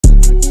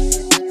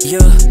Yeah,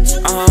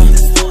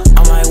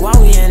 I'm like, why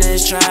we in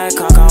this track?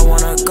 Cock, I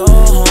wanna go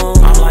home.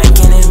 I'm like,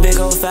 can it big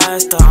go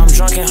faster? I'm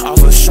drunken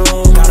off a show.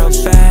 Got a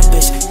bad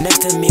bitch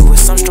next to me with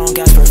some strong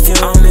ass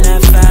perfume. I'm in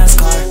that fast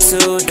car,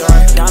 too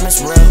dark,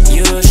 diamonds real,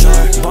 you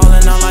sure?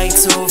 Ballin' on like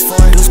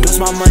 2-4, deuce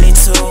my money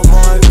 2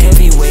 more.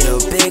 Heavyweight, a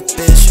big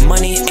bitch,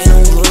 money ain't no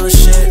little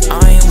shit.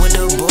 I ain't with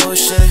the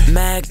bullshit.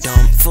 Mag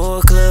dump,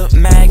 full clip,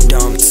 mag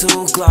dump,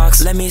 2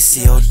 Glocks. Let me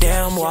see your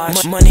damn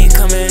watch. Money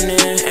coming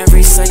in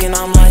every second.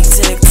 I'm like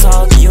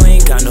TikTok. You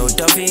ain't got no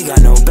Duffy,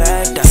 got no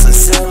bag. That's a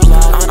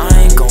Ziploc. I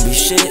ain't gon' be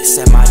shit.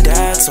 Said my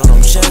dad, told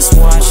him just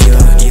watch.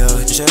 Yeah,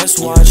 just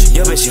watch.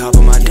 Yo bitch, she hop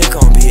on my dick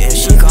on beat and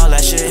she call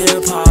that shit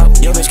hip hop.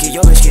 Yo bitch keep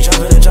jumping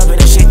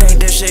and she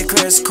think this shit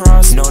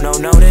crisscross. No,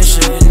 this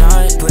shit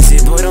not. Pussy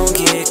boy don't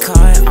get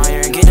caught.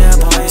 Iron get that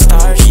boy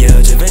starch. Yeah,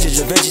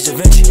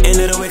 Drippxyblue. End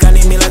of the week I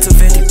need me like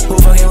 250. Who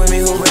fucking with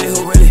me? Who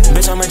really?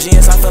 Bitch, I'm a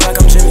genius. I feel like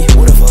I'm Jimmy.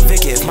 What if a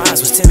Vicky if mine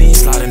was Timmy?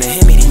 Sliding and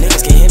hit me. These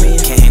niggas can't hit me.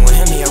 Can't hang with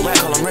him. He a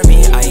rat. Call him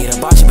Remy. I eat a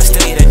bocce but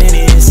still eat a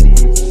Denny's.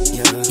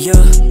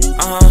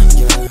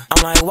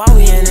 I'm like, why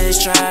we in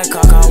this track?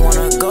 Cock, I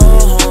wanna go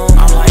home.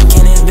 I'm like,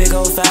 can it big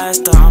go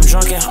faster? I'm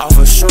drunken off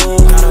a show.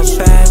 Got a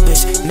bad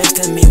bitch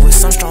next to me with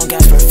some strong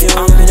ass perfume.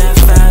 I'm in that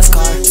fast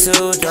car,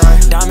 too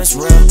dark, diamonds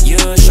real, you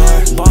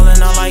sure?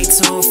 Ballin' on like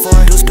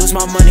 2-4, deuce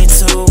my money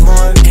 2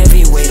 more.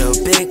 Heavyweight, a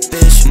big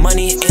bitch,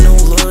 money ain't no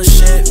little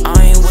shit.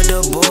 I ain't with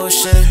the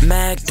bullshit.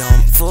 Mag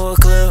dump, full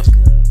clip.